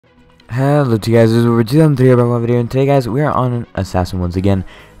Hello to you guys, this is Robert 2003 about my video, and today guys, we are on an assassin once again,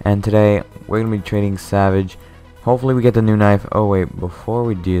 and today we're going to be trading Savage. Hopefully we get the new knife. Oh wait, before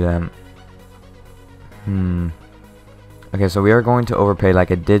we do that, okay, so we are going to overpay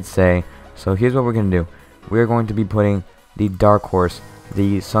like I did say. So here's what we're going to do. We are going to be putting the Dark Horse,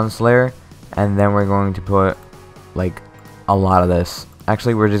 the Sunslayer, and then we're going to put like a lot of this.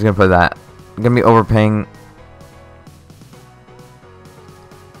 Actually, we're just going to put that. I'm going to be overpaying.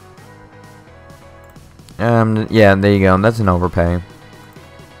 Yeah, there you go. That's an overpay.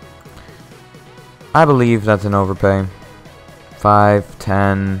 I believe that's an overpay. 5,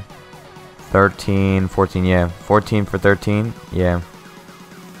 10, 13, 14, yeah. 14 for 13, yeah.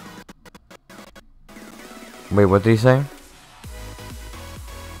 Wait, what did he say?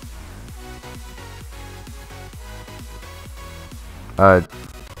 Let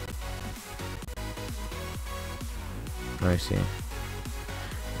me see.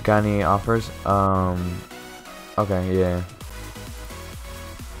 Got any offers? Okay, yeah.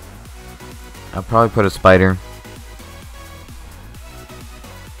 I'll probably put a spider.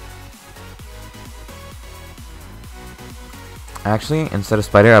 Actually, instead of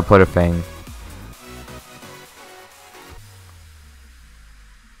spider, I'll put a fang.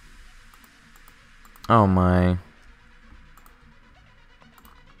 Oh my.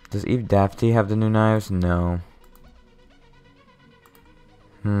 Does Eve Dafty have the new knives? No.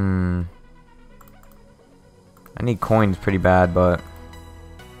 I need coins pretty bad, but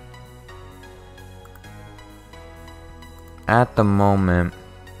at the moment,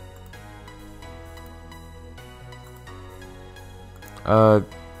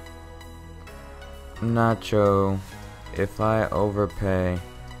 Nacho, if I overpay,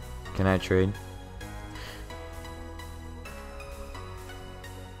 can I trade?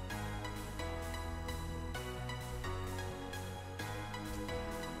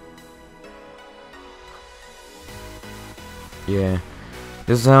 Yeah.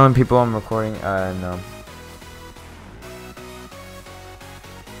 This is how many people I'm recording. No.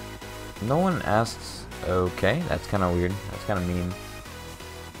 No one asks. Okay, that's kind of weird. That's kind of mean.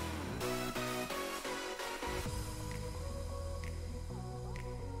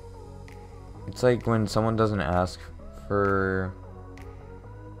 It's like when someone doesn't ask for,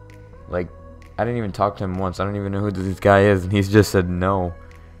 like, I didn't even talk to him once. I don't even know who this guy is, and he's just said no.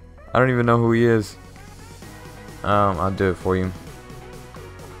 I don't even know who he is. I'll do it for you.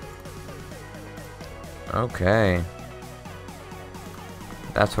 Okay.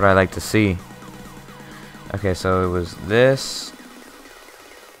 That's what I like to see. Okay, so it was this,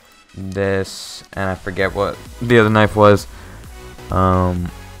 and I forget what the other knife was.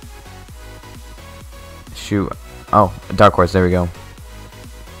 Shoot. Oh, Dark Horse, there we go.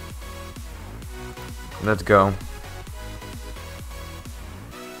 Let's go.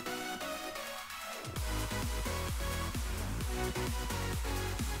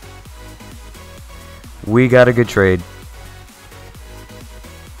 We got a good trade.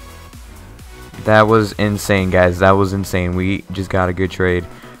 That was insane, guys. That was insane. We just got a good trade.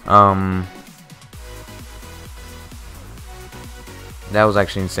 That was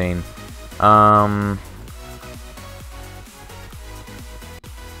actually insane. Wow.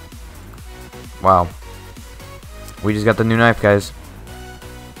 We just got the new knife, guys.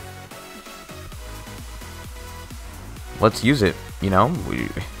 Let's use it, you know? We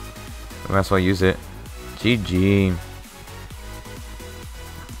might as well use it. GG.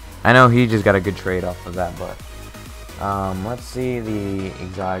 I know he just got a good trade off of that, but let's see the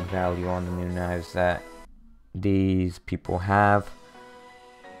exotic value on the new knives that these people have.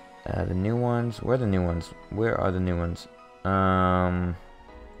 The new ones. Where are the new ones? Where are the new ones?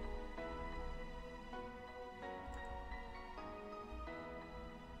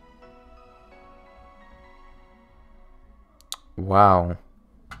 Wow.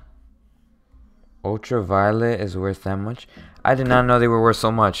 Ultraviolet is worth that much? I did not know they were worth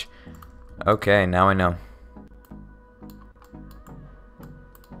so much. Okay, now I know.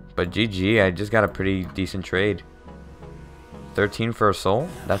 But GG, I just got a pretty decent trade. 13 for a soul?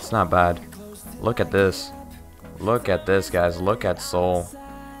 That's not bad. Look at this. Look at this, guys. Look at soul.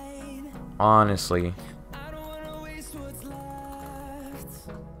 Honestly.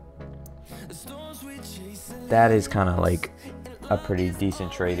 That is kind of like a pretty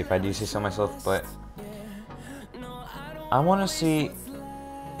decent trade, if I do say so myself, but I want to see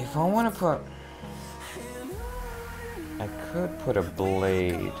if I want to put. I could put a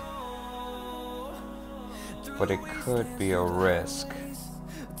blade, but it could be a risk.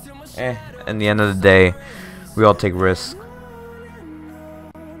 In the end of the day, we all take risks.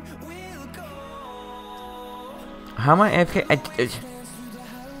 How am I AFK?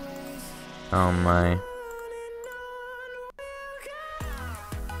 Oh my.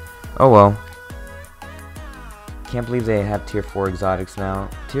 Oh well. Can't believe they have tier 4 exotics now.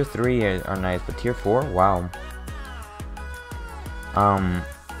 Tier 3 are nice, but tier 4? Wow.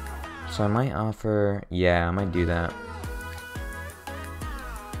 So I might offer... Yeah, I might do that.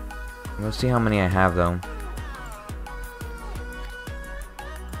 Let's see how many I have, though.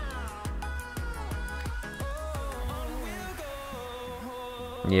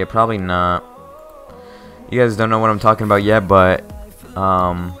 Yeah, probably not. You guys don't know what I'm talking about yet, but...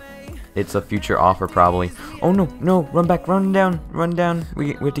 it's a future offer, probably. Oh, no, no, run back, run down, run down.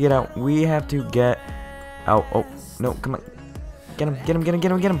 We have to get out. We have to get out. Oh, no, come on. Get him, get him, get him,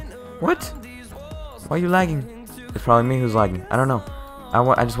 get him, get him. What? Why are you lagging? It's probably me who's lagging. I don't know.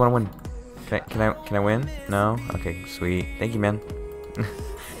 I just want to win. Can I win? No? Okay, sweet. Thank you, man.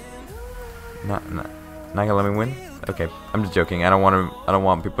 not gonna let me win? Okay, I'm just joking. I don't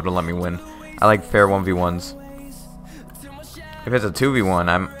want people to let me win. I like fair 1v1s. If it's a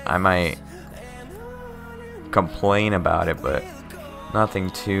 2v1, I might complain about it, but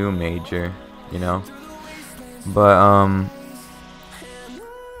nothing too major, you know. But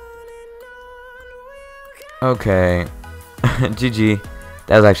okay. GG.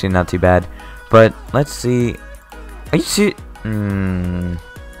 That was actually not too bad. But let's see. Are you see?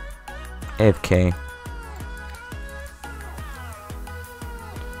 AFK.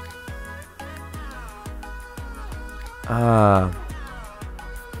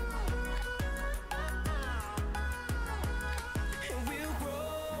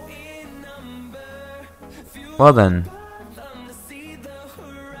 Well then.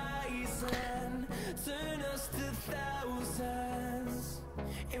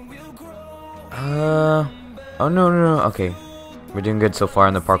 Oh no. Okay. We're doing good so far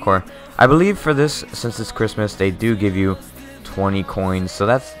in the parkour. I believe for this, since it's Christmas, they do give you 20 coins, so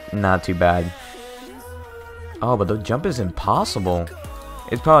that's not too bad. Oh, but the jump is impossible.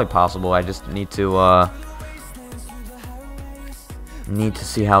 It's probably possible. I just need to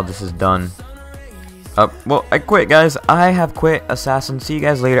see how this is done. Well, I quit, guys. I have quit Assassin. See you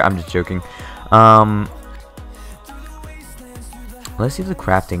guys later. I'm just joking. Let's see the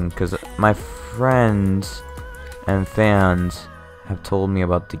crafting, because my friends and fans have told me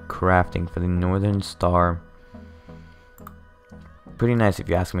about the crafting for the Northern Star. Pretty nice, if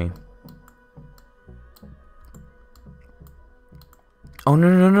you ask me. Oh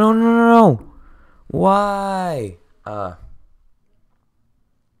no! Why?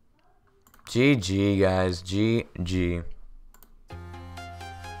 GG, guys. GG.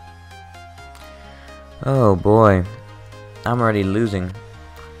 Oh boy, I'm already losing.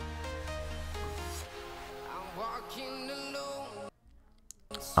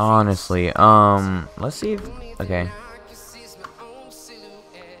 Honestly, let's see if, okay.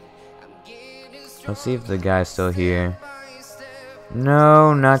 Let's see if the guy's still here.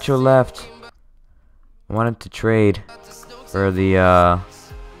 No, Nacho left. I wanted to trade for the,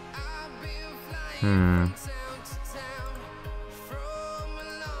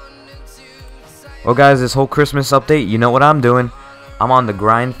 Well, guys, this whole Christmas update, you know what I'm doing. I'm on the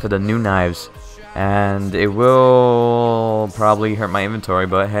grind for the new knives. And it will probably hurt my inventory,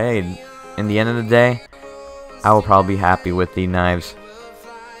 but hey, in the end of the day, I will probably be happy with the knives.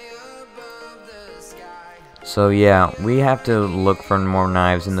 So yeah, we have to look for more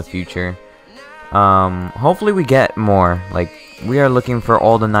knives in the future. Hopefully we get more. Like, we are looking for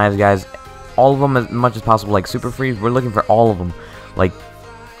all the knives, guys. All of them as much as possible. Like Super Freeze, we're looking for all of them. Like,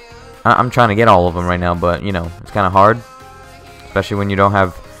 I'm trying to get all of them right now, but you know, it's kind of hard, especially when you don't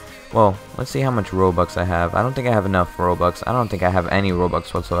have. Well, let's see how much Robux I have. I don't think I have enough Robux. I don't think I have any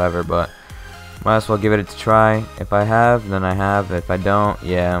Robux whatsoever, but might as well give it a try. If I have, then I have. If I don't,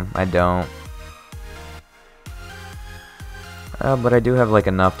 yeah, I don't. But I do have like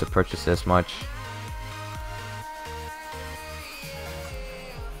enough to purchase this much.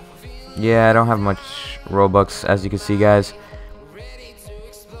 Yeah, I don't have much Robux, as you can see, guys.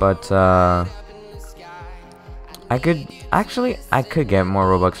 But I could get more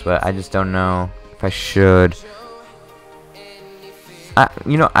Robux, but I just don't know if I should.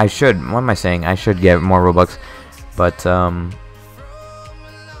 You know, I should. What am I saying? I should get more Robux, but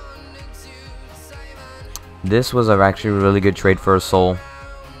this was actually a really good trade for a soul.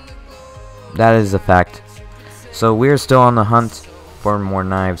 That is a fact. So we're still on the hunt for more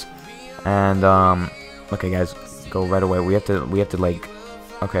knives, and okay, guys, go right away. We have to like,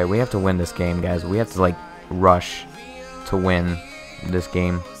 okay, we have to win this game, guys. We have to like rush to win this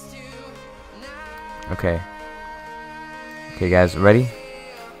game. Okay, guys, ready?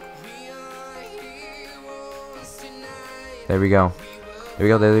 There we go.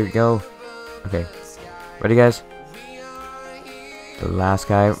 Okay. Ready, guys? The last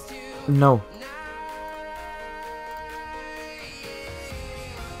guy. No.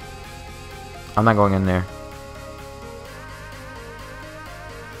 I'm not going in there.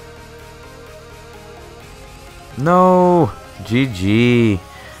 No. GG.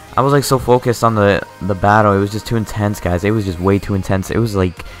 I was like so focused on the battle. It was just too intense, guys. It was just way too intense. It was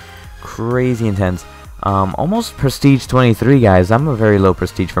like crazy intense. Almost prestige 23, guys. I'm a very low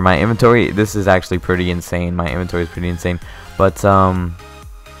prestige for my inventory. This is actually pretty insane. My inventory is pretty insane. But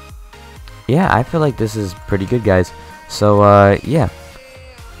yeah, I feel like this is pretty good, guys. So yeah,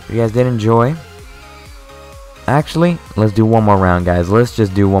 if you guys did enjoy, actually, let's do one more round, guys. Let's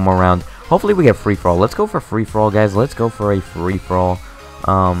just do one more round. Hopefully we get free for all. Let's go for free for all, guys. Let's go for a free for all.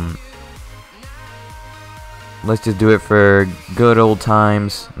 Let's just do it for good old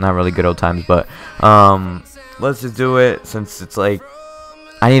times. Not really good old times, but let's just do it since it's like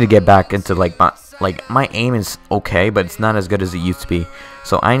I need to get back into like my aim is okay, but it's not as good as it used to be.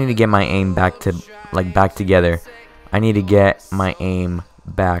 So I need to get my aim back to back together. I need to get my aim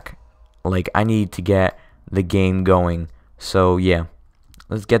back. Like I need to get the game going. So yeah,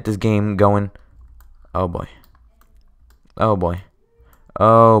 let's get this game going. Oh boy. Oh boy.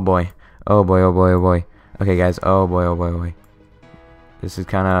 Oh boy. Oh boy. Oh boy. Oh boy. Okay, guys. Oh boy. Oh boy. Oh boy. This is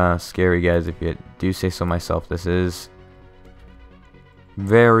kind of scary, guys. If you do say so myself, this is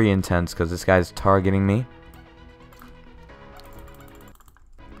very intense because this guy's targeting me.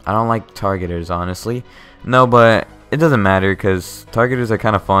 I don't like targeters, honestly. No, but it doesn't matter because targeters are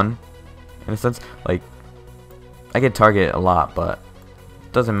kind of fun in a sense. Like, I get targeted a lot, but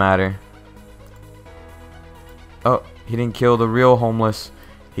it doesn't matter. Oh, he didn't kill the real homeless.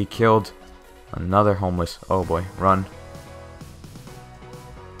 He killed another homeless. Oh boy, run.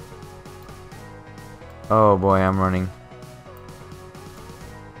 Oh boy, I'm running.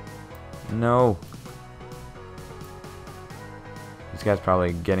 No. This guy's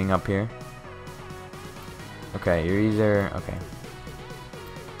probably getting up here. Okay, you're either... Okay.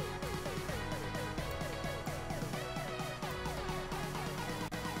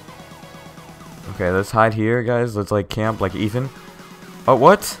 Okay, let's hide here, guys. Let's like camp like Ethan. Oh,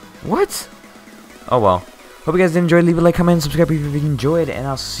 what? What? Oh well. Hope you guys did enjoy. Leave a like, comment, and subscribe if you enjoyed, and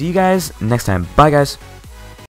I'll see you guys next time. Bye, guys.